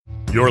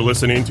You're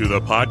listening to the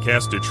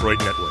Podcast Detroit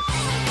Network.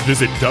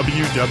 Visit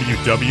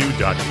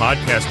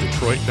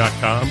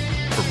www.podcastdetroit.com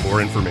for more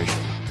information.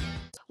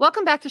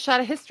 Welcome back to Shot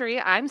of History.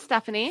 I'm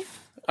Stephanie.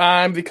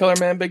 I'm the Color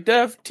Man, Big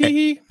Dev.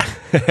 Tee.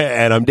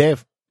 And I'm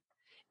Dave.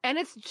 And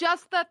it's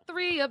just the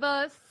three of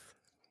us.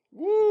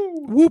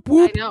 Woo. Whoop,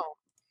 whoop. I know.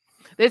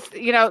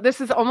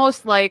 This is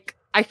almost like,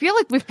 I feel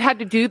like we've had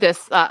to do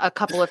this a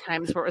couple of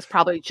times where it was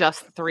probably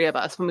just the three of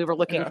us when we were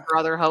looking for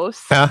other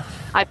hosts. Yeah.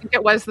 I think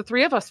it was the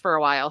three of us for a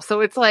while.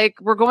 So it's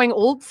like we're going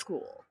old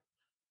school.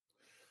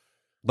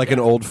 Like an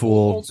old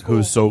fool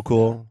who's so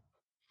cool.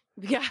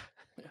 Yeah,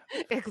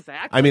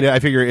 exactly. I mean, I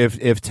figure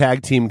if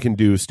Tag Team can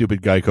do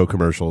stupid Geico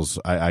commercials,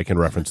 I can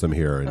reference them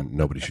here and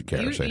nobody should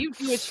care. You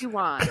do what you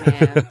want,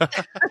 man.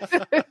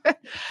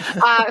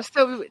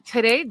 So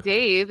today,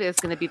 Dave is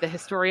going to be the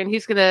historian.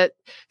 He's going to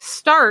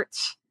start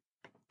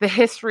the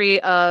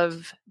history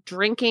of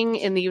drinking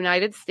in the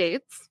United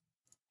States,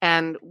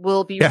 and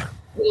will be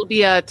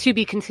to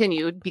be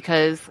continued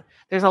because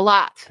there's a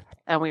lot,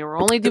 and we were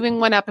only doing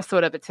one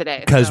episode of it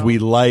today because we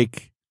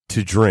like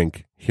to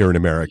drink here in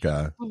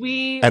America.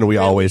 We really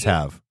always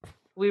have.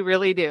 We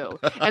really do.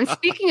 And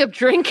speaking of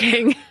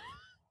drinking,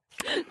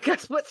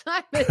 guess what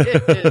time it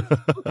is?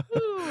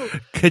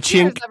 Ka-chink.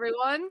 Cheers,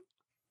 everyone.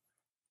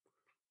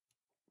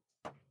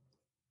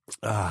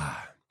 All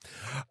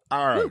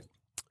right.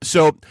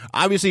 So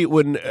obviously,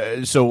 when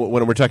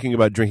we're talking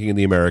about drinking in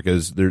the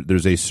Americas,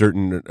 there's a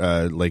certain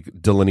like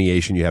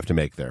delineation you have to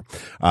make there.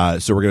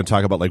 So we're going to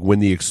talk about like when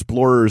the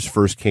explorers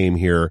first came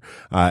here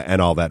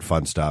and all that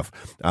fun stuff.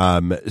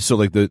 So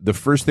like the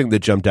first thing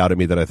that jumped out at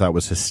me that I thought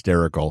was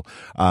hysterical,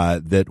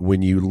 that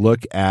when you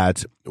look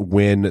at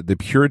when the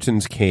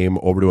Puritans came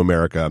over to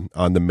America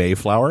on the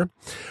Mayflower,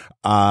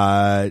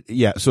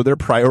 so their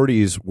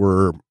priorities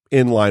were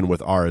in line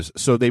with ours.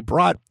 So they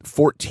brought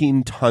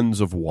 14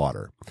 tons of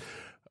water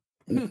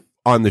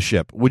on the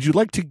ship. Would you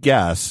like to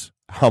guess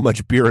how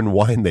much beer and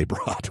wine they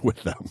brought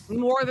with them?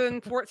 More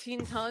than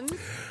 14 tons?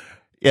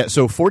 Yeah,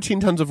 so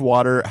 14 tons of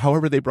water.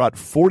 However, they brought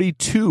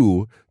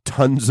 42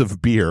 tons of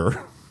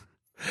beer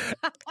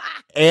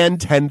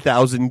and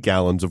 10,000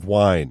 gallons of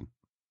wine.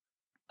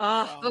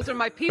 Those are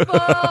my people.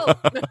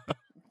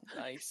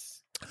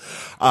 Nice.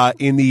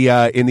 In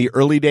the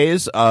early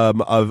days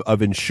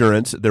of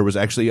insurance, there was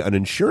actually an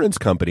insurance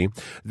company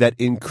that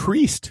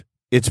increased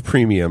its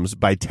premiums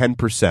by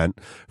 10%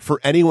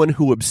 for anyone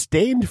who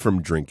abstained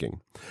from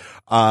drinking,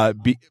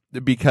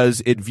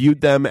 because it viewed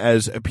them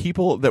as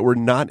people that were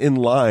not in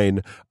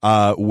line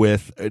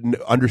with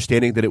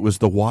understanding that it was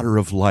the water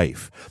of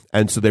life,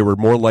 and so they were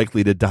more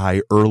likely to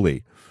die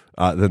early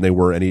than they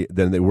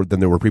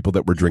were people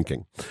that were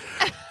drinking.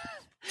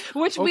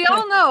 Which we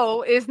all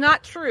know is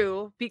not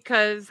true,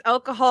 because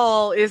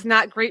alcohol is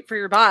not great for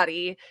your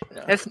body,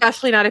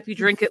 especially not if you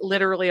drink it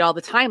literally all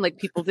the time like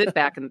people did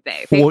back in the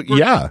day.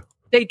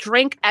 They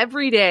drank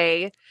every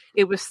day.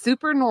 It was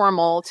super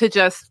normal to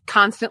just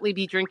constantly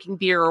be drinking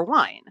beer or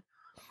wine.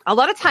 A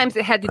lot of times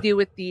it had to do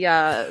with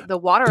the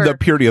water. The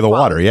purity of the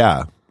water,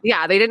 yeah.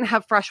 Yeah, they didn't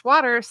have fresh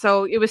water,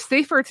 so it was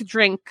safer to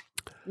drink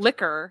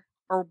liquor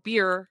or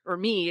beer or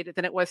mead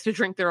than it was to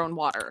drink their own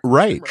water.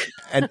 Right.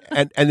 And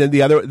then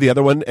the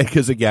other one,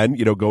 because again,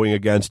 going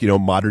against,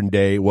 modern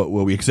day, what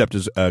we accept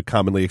as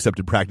commonly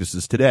accepted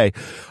practices today.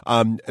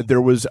 There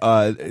was,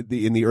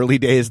 in the early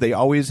days,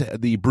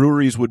 the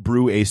breweries would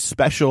brew a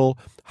special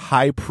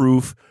high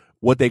proof,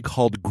 what they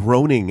called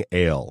groaning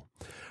ale,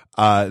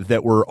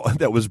 that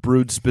was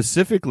brewed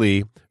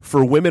specifically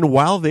for women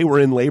while they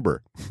were in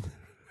labor.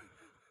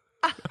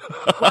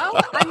 Well,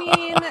 I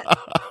mean,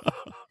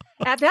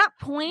 at that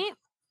point,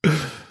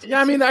 yeah,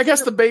 I mean, I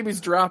guess the baby's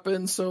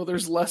dropping, so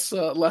there's less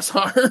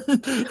harm.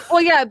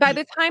 Well, yeah, by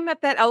the time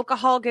that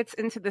alcohol gets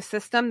into the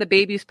system, the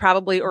baby's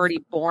probably already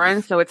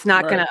born, so it's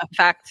not going to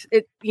affect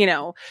it,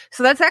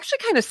 So that's actually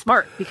kind of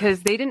smart,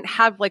 because they didn't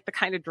have like the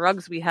kind of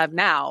drugs we have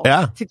now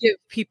to give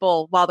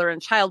people while they're in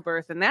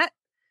childbirth, and that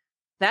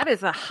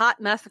is a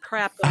hot mess of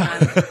crap going on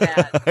with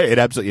that. It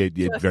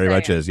absolutely, it very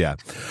much is, yeah.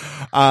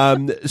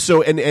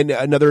 So, and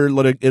another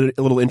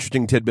little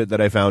interesting tidbit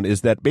that I found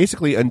is that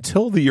basically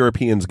until the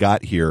Europeans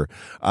got here,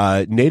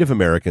 Native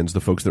Americans,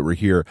 the folks that were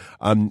here,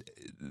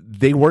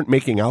 they weren't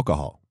making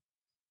alcohol.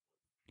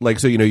 Like,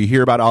 so, you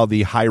hear about all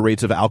the high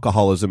rates of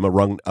alcoholism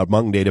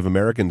among Native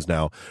Americans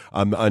now.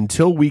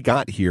 Until we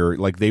got here,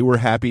 like, they were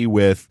happy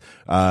with,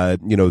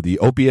 the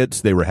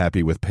opiates. They were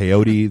happy with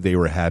peyote. They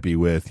were happy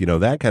with,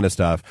 that kind of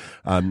stuff.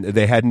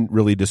 They hadn't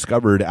really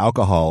discovered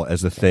alcohol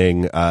as a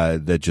thing,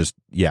 that just,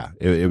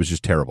 it was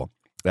just terrible.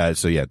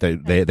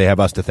 They have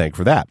us to thank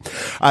for that.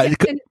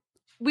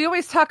 We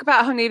always talk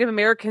about how Native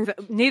Americans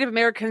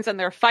and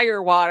their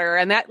fire water,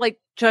 and that we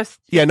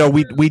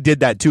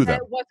did that too, though.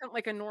 That wasn't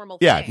like a normal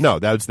thing. Yeah, no,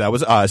 that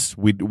was us.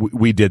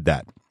 We did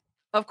that.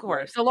 Of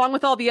course, along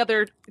with all the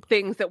other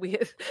things that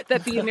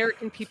the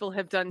American people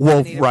have done.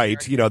 Well, right,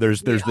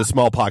 there's the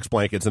smallpox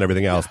blankets and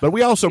everything else, but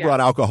we also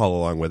brought alcohol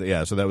along with it.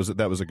 Yeah, so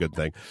that was a good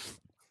thing.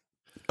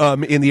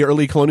 In the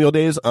early colonial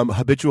days,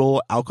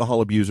 habitual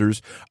alcohol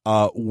abusers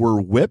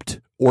were whipped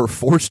or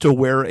forced to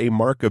wear a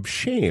mark of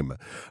shame.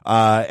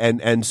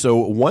 And so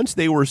once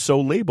they were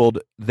so labeled,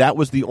 that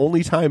was the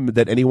only time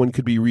that anyone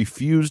could be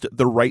refused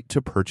the right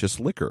to purchase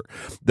liquor.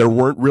 There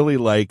weren't really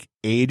like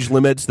age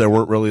limits. There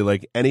weren't really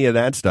like any of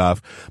that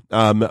stuff.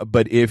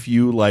 But if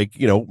you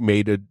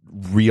made a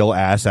real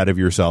ass out of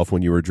yourself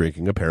when you were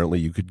drinking, apparently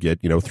you could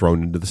get,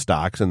 thrown into the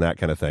stocks and that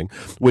kind of thing,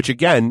 which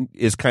again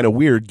is kind of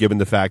weird given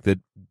the fact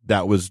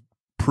that was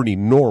pretty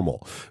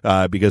normal,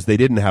 because they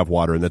didn't have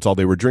water and that's all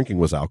they were drinking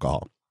was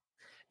alcohol.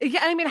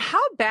 Yeah, I mean,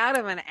 how bad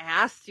of an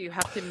ass do you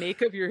have to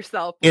make of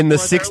yourself in the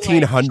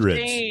 1600s?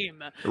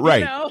 Shame,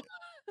 right.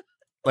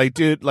 Like,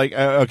 dude,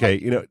 okay,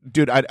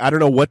 dude, I don't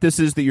know what this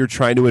is that you're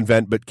trying to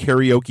invent, but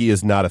karaoke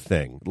is not a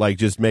thing. Like,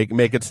 just make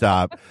it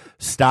stop.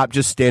 Stop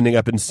just standing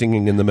up and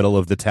singing in the middle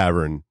of the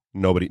tavern.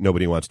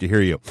 Nobody wants to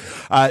hear you.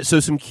 So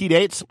some key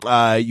dates.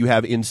 You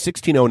have in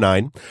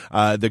 1609,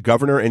 the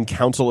governor and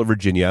council of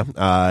Virginia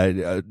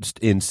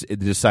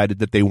decided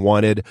that they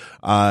wanted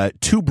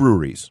 2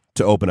 breweries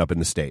to open up in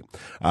the state,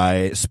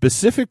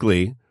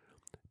 specifically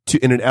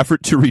in an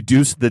effort to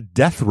reduce the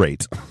death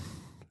rate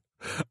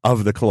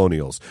of the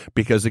colonials.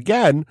 Because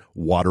again,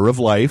 water of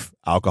life,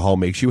 alcohol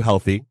makes you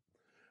healthy,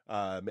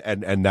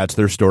 and that's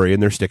their story,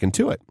 and they're sticking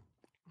to it.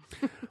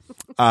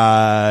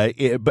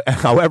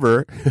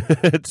 However,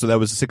 so that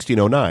was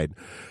 1609.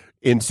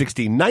 In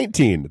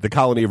 1619, the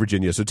colony of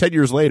Virginia, so 10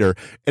 years later,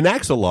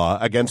 enacts a law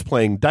against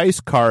playing dice,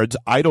 cards,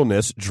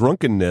 idleness,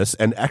 drunkenness,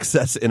 and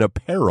excess in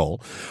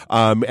apparel,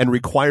 and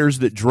requires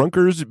that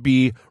drunkards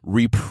be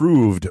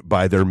reproved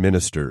by their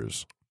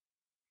ministers.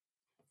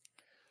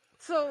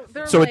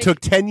 So it took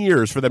 10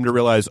 years for them to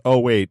realize, oh,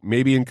 wait,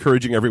 maybe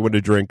encouraging everyone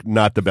to drink,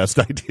 not the best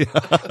idea.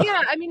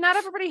 Yeah, I mean, not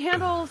everybody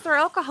handles their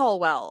alcohol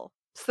well.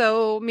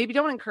 So maybe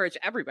don't encourage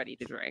everybody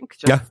to drink.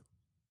 Just,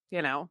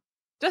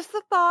 just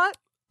a thought.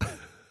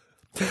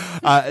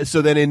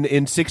 So then in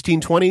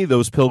 1620,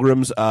 those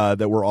pilgrims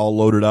that were all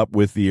loaded up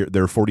with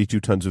their 42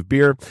 tons of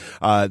beer,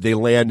 they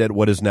land at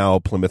what is now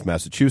Plymouth,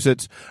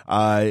 Massachusetts.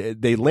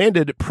 They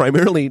landed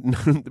primarily,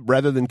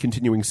 rather than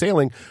continuing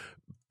sailing,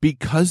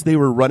 because they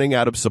were running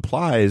out of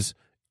supplies,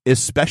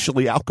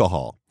 especially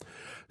alcohol.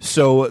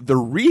 So the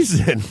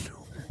reason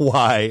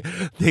why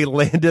they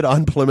landed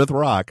on Plymouth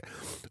Rock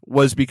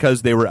was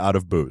because they were out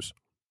of booze.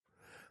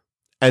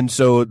 And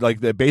so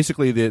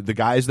basically the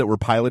guys that were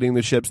piloting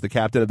the ships, the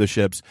captain of the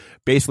ships,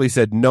 basically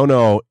said,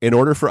 no, in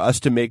order for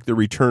us to make the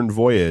return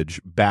voyage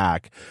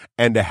back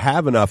and to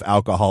have enough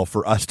alcohol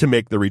for us to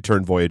make the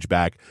return voyage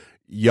back,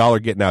 y'all are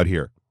getting out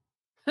here.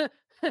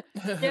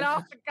 Get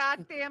off the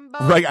goddamn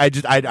boat. Right.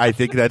 I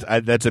think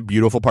that's a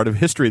beautiful part of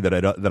history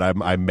that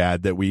I'm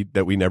mad that we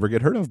never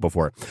get heard of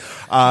before.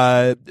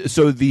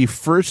 So the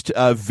first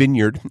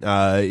vineyard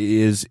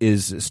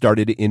is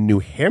started in New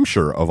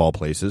Hampshire of all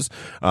places.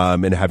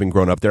 And having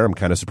grown up there, I'm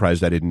kind of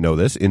surprised I didn't know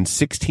this, in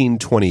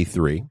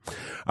 1623.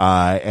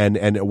 And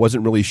it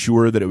wasn't really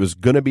sure that it was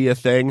going to be a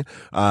thing.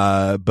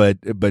 But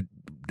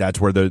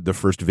that's where the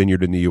first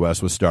vineyard in the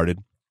U.S. was started.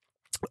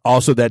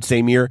 Also that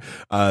same year,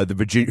 the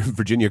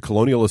Virginia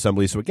Colonial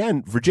Assembly. So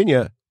again,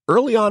 Virginia,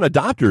 early on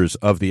adopters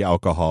of the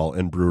alcohol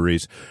and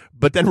breweries,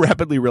 but then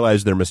rapidly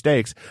realized their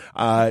mistakes.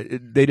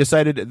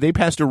 They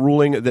passed a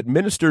ruling that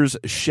ministers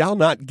shall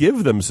not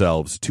give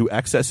themselves to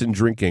excess in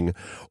drinking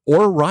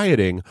or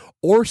rioting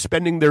or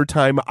spending their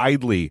time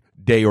idly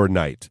day or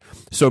night.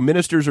 So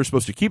ministers are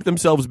supposed to keep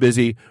themselves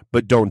busy,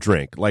 but don't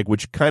drink.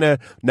 Which kind of,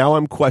 now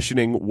I'm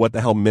questioning what the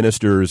hell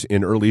ministers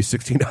in early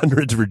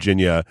 1600s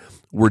Virginia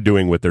were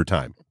doing with their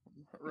time.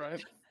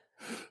 Right.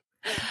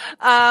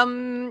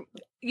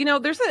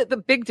 There's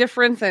the big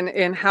difference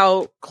in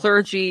how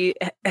clergy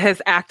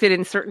has acted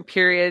in certain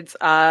periods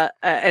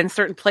and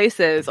certain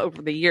places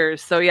over the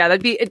years. So yeah,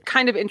 that'd be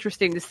kind of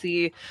interesting to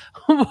see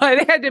why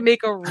they had to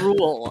make a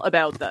rule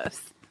about this.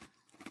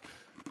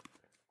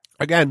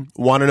 Again,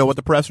 want to know what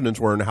the precedents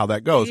were and how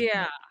that goes.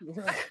 Yeah.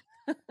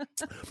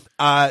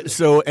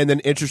 And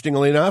then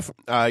interestingly enough,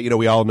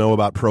 we all know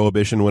about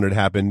prohibition when it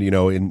happened, in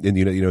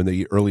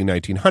the early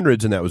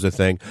 1900s, and that was a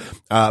thing.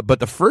 But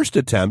the first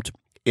attempt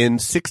in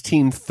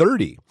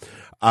 1630,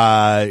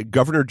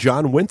 Governor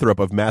John Winthrop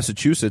of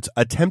Massachusetts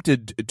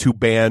attempted to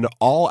ban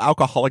all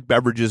alcoholic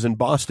beverages in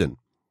Boston.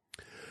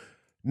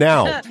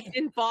 Now,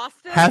 in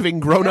Boston, having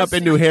grown up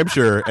in New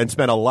Hampshire and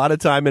spent a lot of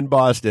time in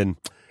Boston,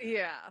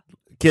 yeah.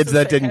 Kids,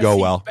 that didn't go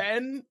well.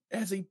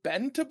 Has he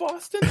been to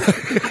Boston?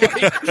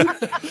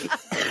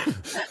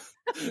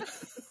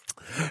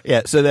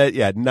 Yeah, so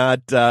that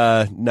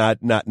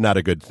not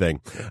a good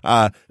thing.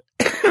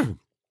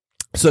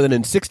 So then in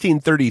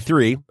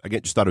 1633,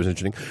 again, just thought it was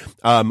interesting.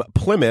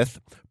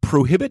 Plymouth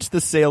prohibits the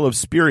sale of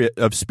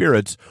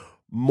spirits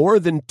more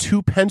than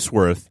 2 pence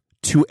worth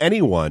to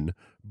anyone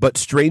but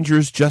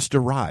strangers just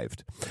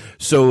arrived.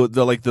 So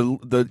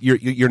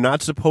you're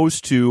not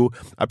supposed to,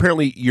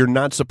 apparently you're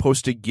not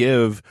supposed to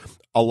give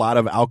a lot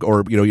of alcohol,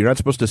 or you're not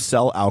supposed to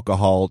sell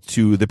alcohol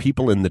to the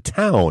people in the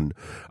town.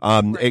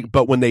 Right.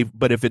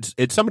 But if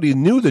it's somebody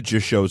new that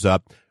just shows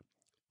up,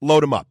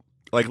 load them up.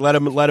 Like let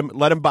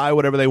them buy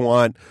whatever they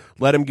want.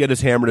 Let them get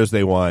as hammered as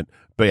they want.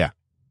 But yeah.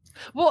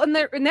 Well,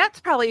 and that's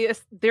probably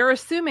they're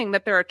assuming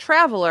that they're a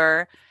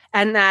traveler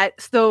and that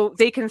so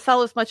they can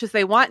sell as much as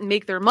they want and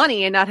make their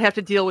money and not have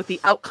to deal with the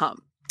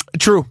outcome.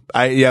 True.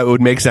 It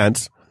would make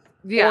sense.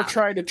 Yeah. Or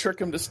trying to trick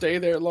them to stay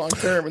there long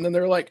term, and then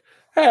they're like,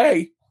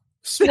 "Hey,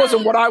 this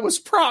wasn't what I was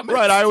promised."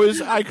 Right.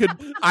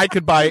 I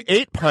could buy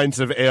 8 pints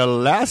of ale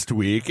last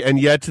week, and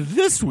yet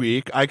this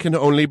week I can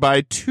only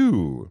buy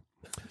 2.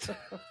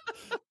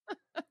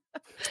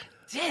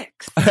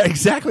 Dicks.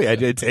 Exactly.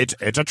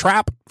 It's a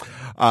trap.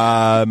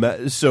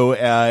 So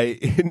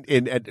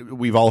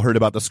we've all heard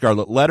about the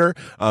Scarlet Letter.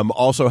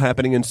 Also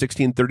happening in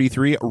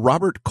 1633,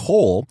 Robert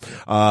Cole,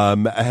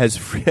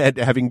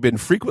 having been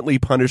frequently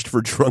punished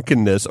for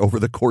drunkenness over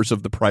the course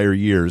of the prior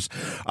years,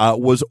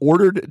 was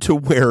ordered to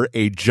wear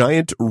a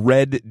giant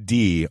red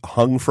D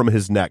hung from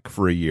his neck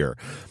for a year.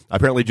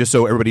 Apparently just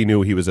so everybody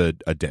knew he was a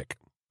dick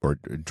or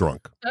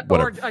drunk.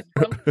 Or a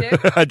drunk dick.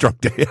 A drunk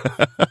dick.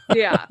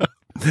 Yeah.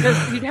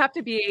 Because you'd have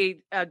to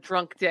be a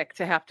drunk dick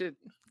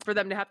for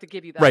them to have to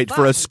give you that. Right,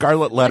 for a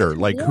Scarlet Letter.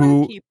 Like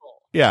who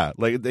people. Yeah,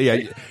 like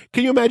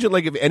can you imagine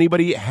like if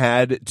anybody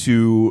had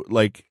to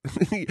like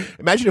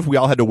imagine if we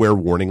all had to wear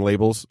warning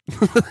labels?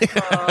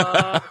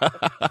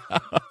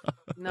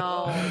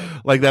 No.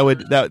 Like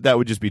that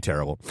would just be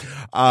terrible.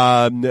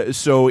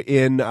 So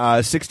in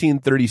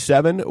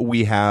 1637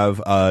 we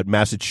have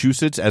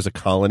Massachusetts as a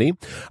colony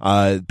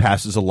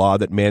passes a law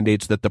that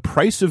mandates that the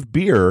price of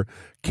beer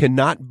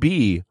cannot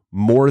be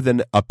more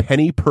than a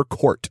penny per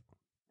quart.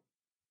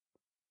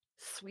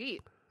 Sweet.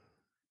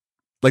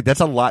 Like that's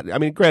a lot. I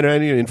mean, granted, I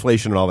need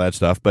inflation and all that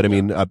stuff, but I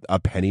mean, a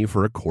penny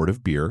for a quart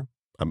of beer,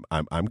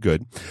 I'm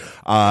good.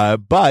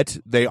 But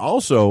they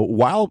also,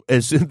 while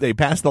as they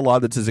pass the law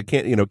that says it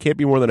can't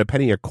be more than a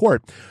penny a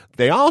quart,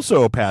 they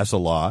also pass a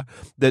law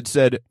that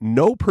said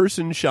no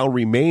person shall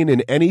remain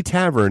in any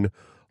tavern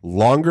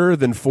longer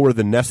than for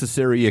the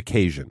necessary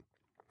occasion.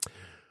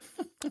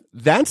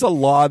 That's a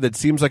law that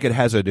seems like it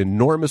has an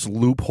enormous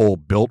loophole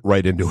built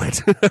right into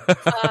it.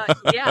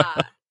 Yeah.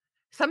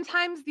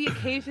 Sometimes the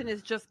occasion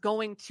is just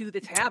going to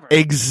the tavern.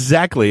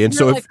 Exactly. And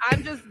so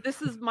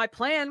this is my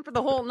plan for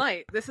the whole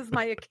night. This is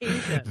my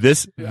occasion.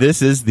 This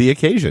is the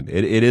occasion.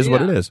 It is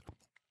what it is.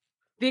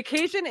 The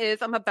occasion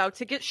is I'm about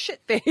to get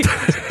shit-faced.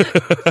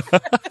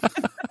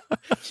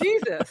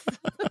 Jesus.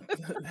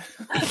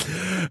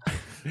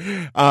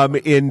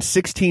 In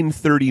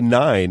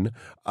 1639,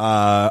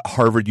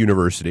 Harvard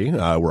University,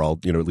 we're all,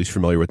 at least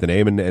familiar with the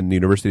name and the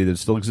university that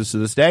still exists to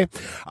this day.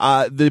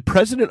 The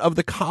president of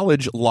the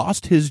college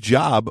lost his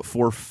job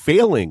for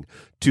failing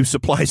to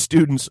supply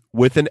students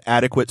with an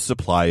adequate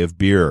supply of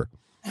beer.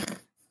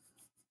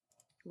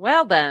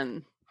 Well,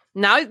 then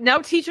now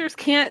teachers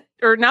can't,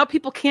 or now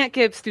people can't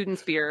give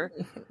students beer.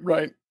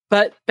 Right.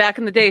 But back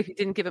in the day, if you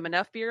didn't give them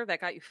enough beer, that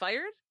got you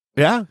fired.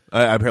 Yeah.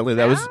 Apparently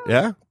that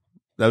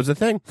was a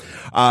thing.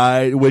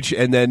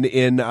 And then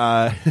in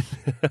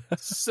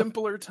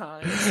simpler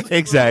times.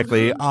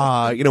 Exactly.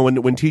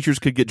 When teachers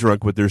could get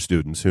drunk with their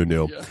students, who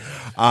knew? Yeah.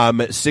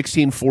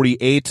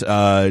 1648,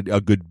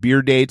 a good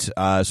beer date.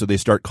 So they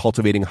start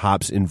cultivating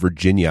hops in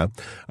Virginia,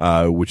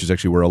 which is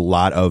actually where a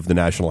lot of the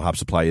national hop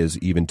supply is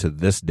even to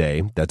this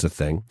day. That's a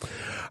thing.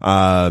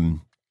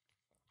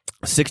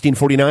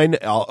 1649,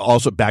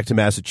 also back to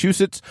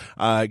Massachusetts.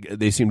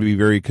 They seem to be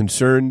very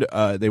concerned.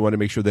 They want to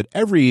make sure that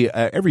every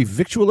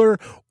victualler,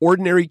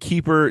 ordinary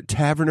keeper,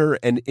 taverner,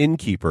 and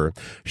innkeeper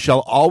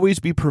shall always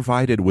be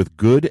provided with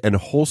good and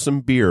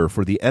wholesome beer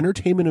for the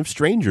entertainment of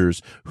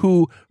strangers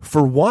who,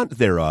 for want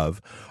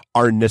thereof,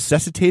 are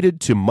necessitated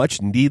to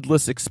much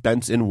needless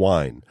expense in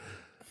wine.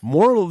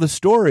 Moral of the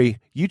story,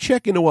 you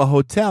check into a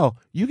hotel,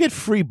 you get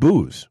free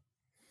booze.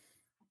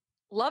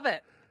 Love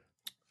it.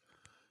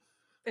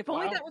 If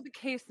only that were the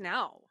case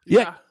now.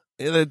 Yeah.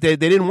 They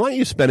didn't want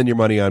you spending your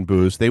money on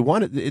booze. They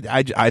wanted.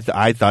 I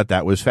thought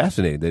that was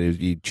fascinating.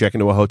 That you check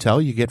into a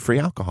hotel, you get free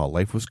alcohol.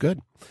 Life was good.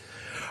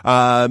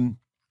 Not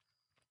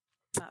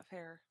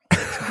fair.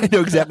 I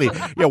know exactly.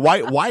 Yeah.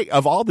 Why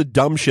of all the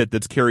dumb shit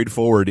that's carried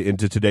forward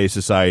into today's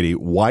society,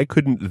 why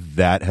couldn't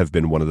that have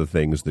been one of the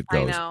things that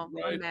goes? I know.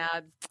 Right. I'm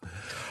mad.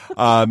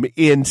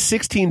 In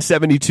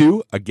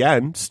 1672,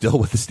 again, still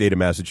with the state of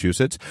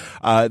Massachusetts,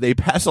 they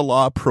pass a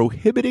law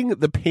prohibiting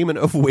the payment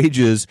of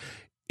wages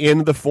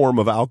in the form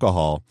of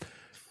alcohol.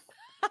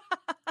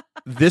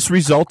 This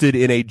resulted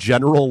in a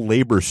general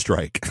labor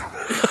strike.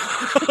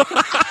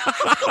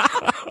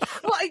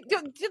 Well,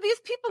 do these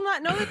people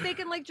not know that they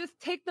can just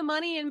take the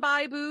money and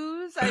buy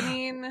booze? I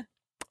mean,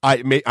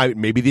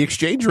 maybe the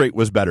exchange rate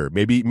was better.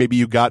 Maybe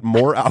you got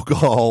more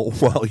alcohol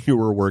while you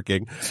were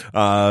working.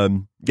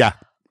 Yeah.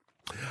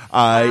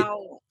 Wow.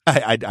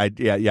 I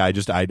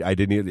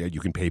didn't. You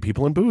can pay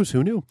people in booze.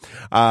 Who knew?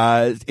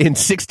 In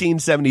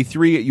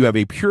 1673, you have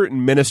a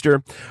Puritan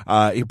minister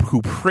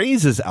who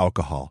praises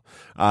alcohol,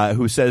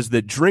 who says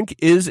that drink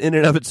is in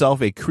and of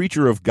itself a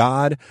creature of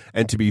God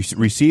and to be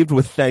received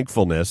with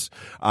thankfulness.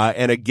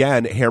 And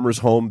again, hammers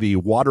home the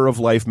water of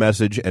life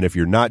message. And if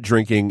you're not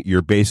drinking,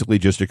 you're basically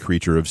just a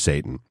creature of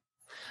Satan.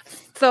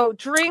 So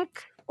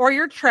drink or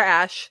you're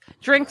trash.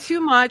 Drink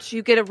too much,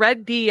 you get a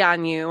red D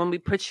on you, and we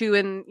put you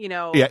in,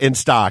 in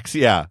stocks.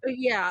 Yeah.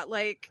 Yeah,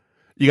 like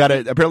you got to.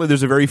 Apparently,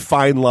 there's a very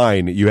fine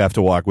line you have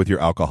to walk with your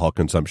alcohol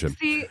consumption.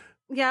 See,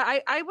 yeah,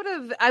 I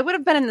would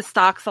have been in the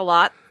stocks a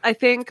lot, I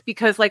think,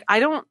 because like I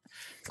don't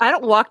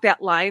walk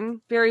that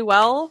line very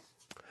well.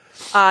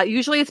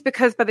 Usually it's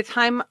because by the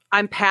time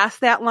I'm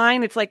past that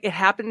line, it's like it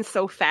happens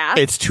so fast.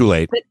 It's too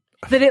late.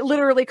 That it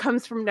literally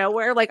comes from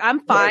nowhere. Like I'm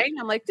fine. Right.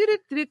 I'm like,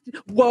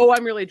 whoa,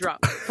 I'm really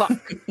drunk.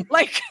 Fuck.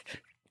 Like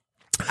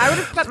I would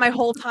have spent my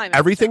whole time.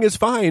 Everything is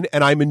fine,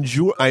 and I'm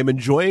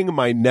enjoying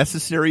my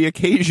necessary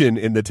occasion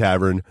in the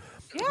tavern.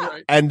 Yeah.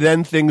 And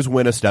then things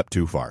went a step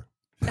too far.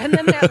 And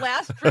then that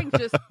last drink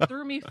just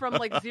threw me from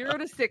like 0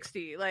 to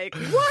 60. Like,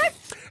 what?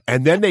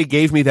 And then they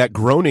gave me that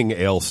groaning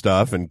ale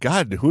stuff, and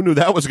God, who knew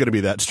that was going to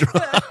be that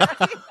strong?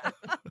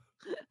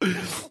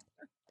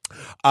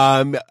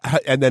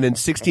 And then in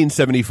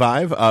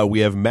 1675, we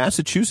have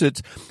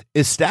Massachusetts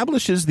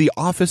establishes the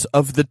office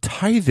of the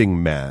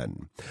tithing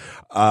man,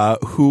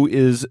 who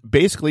is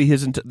basically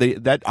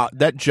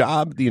that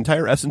job. The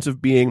entire essence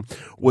of being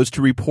was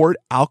to report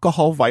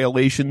alcohol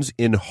violations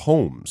in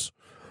homes.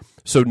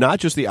 So not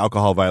just the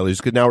alcohol violations,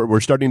 because now we're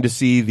starting to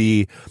see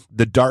the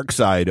dark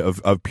side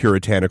of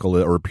puritanical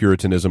or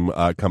Puritanism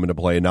come into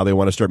play. And now they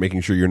want to start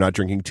making sure you're not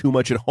drinking too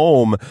much at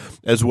home,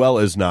 as well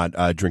as not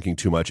drinking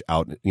too much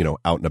out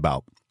and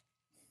about.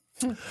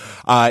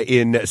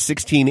 In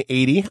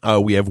 1680,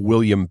 we have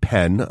William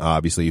Penn,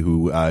 obviously,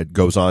 who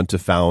goes on to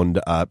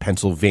found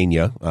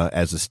Pennsylvania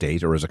as a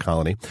state or as a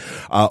colony,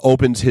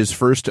 opens his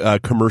first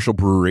commercial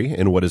brewery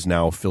in what is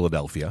now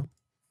Philadelphia.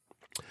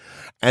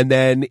 And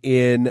then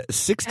in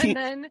And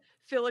then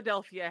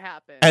Philadelphia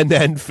happened. And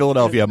then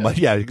Philadelphia.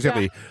 Yeah,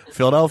 exactly. Yeah.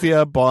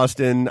 Philadelphia,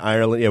 Boston,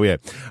 Ireland. Yeah, we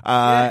have.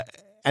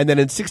 And then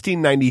in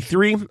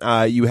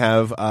 1693, you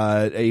have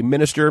a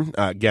minister,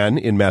 again,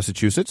 in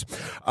Massachusetts,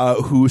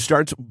 who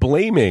starts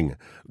blaming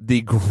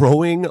the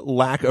growing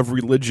lack of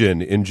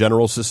religion in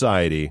general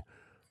society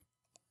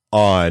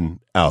on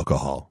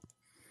alcohol.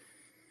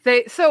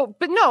 But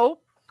no,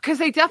 because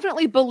they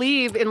definitely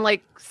believe in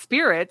like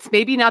spirits,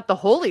 maybe not the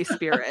Holy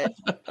Spirit,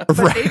 but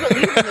right. They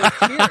believe in those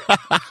spirits.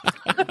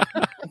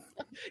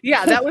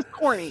 Yeah, that was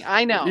corny.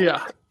 I know.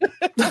 Yeah.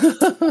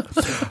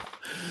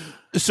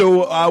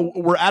 So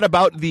we're at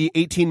about the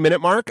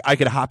 18-minute mark. I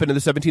could hop into the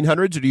 1700s,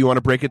 or do you want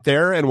to break it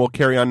there and we'll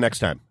carry on next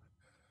time?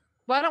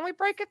 Why don't we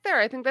break it there?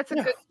 I think that's a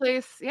good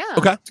place. Yeah.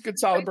 Okay. It's a good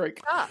solid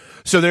break.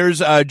 So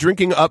there's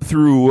drinking up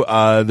through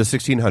the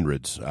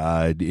 1600s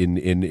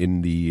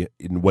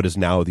in what is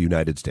now the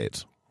United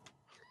States.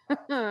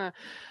 So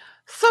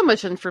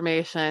much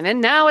information. And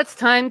now it's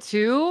time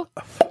to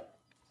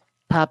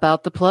pop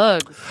out the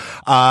plugs.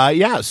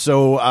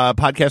 So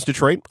Podcast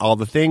Detroit, all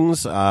the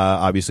things.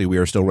 Obviously, we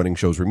are still running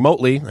shows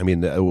remotely. I mean,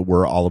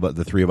 we're all about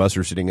the three of us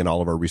are sitting in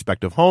all of our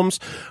respective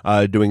homes,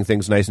 doing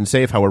things nice and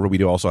safe. However, we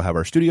do also have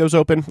our studios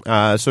open.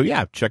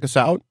 Check us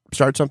out,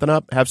 start something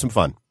up, have some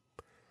fun.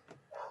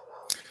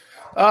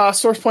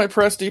 Source Point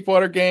Press,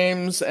 Deepwater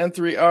Games,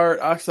 N3 Art,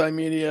 Oxide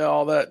Media,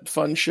 all that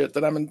fun shit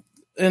that I'm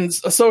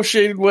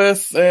associated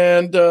with,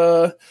 and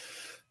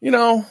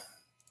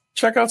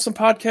check out some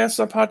podcasts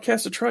on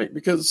Podcast Detroit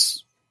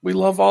because we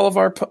love all of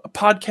our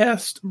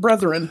podcast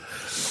brethren,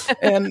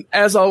 and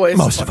as always,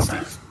 most of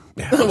them.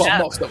 Yeah.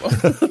 Most of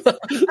them.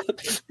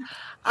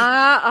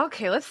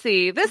 Okay, let's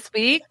see. This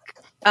week,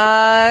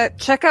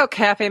 check out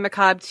Cafe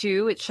Macabre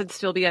 2. It should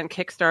still be on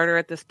Kickstarter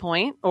at this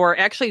point, or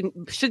actually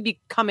should be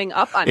coming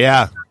up on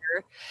Kickstarter.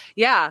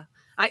 Yeah.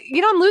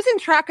 I'm losing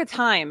track of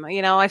time.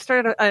 I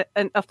started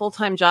a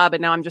full-time job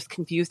and now I'm just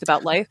confused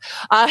about life.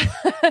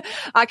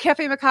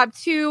 Cafe Macabre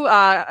 2,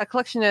 a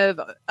collection of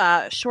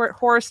short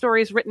horror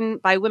stories written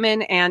by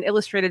women and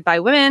illustrated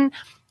by women,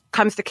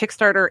 comes to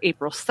Kickstarter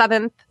April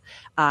 7th.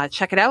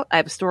 Check it out. I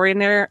have a story in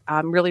there.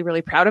 I'm really,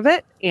 really proud of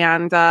it.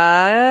 And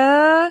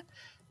that's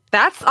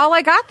all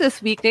I got this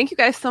week. Thank you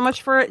guys so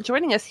much for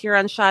joining us here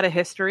on Shot of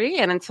History.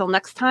 And until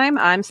next time,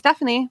 I'm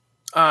Stephanie.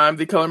 I'm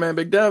the Color Man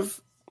Big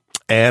Dev.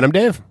 And I'm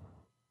Dave.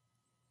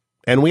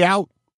 And we out.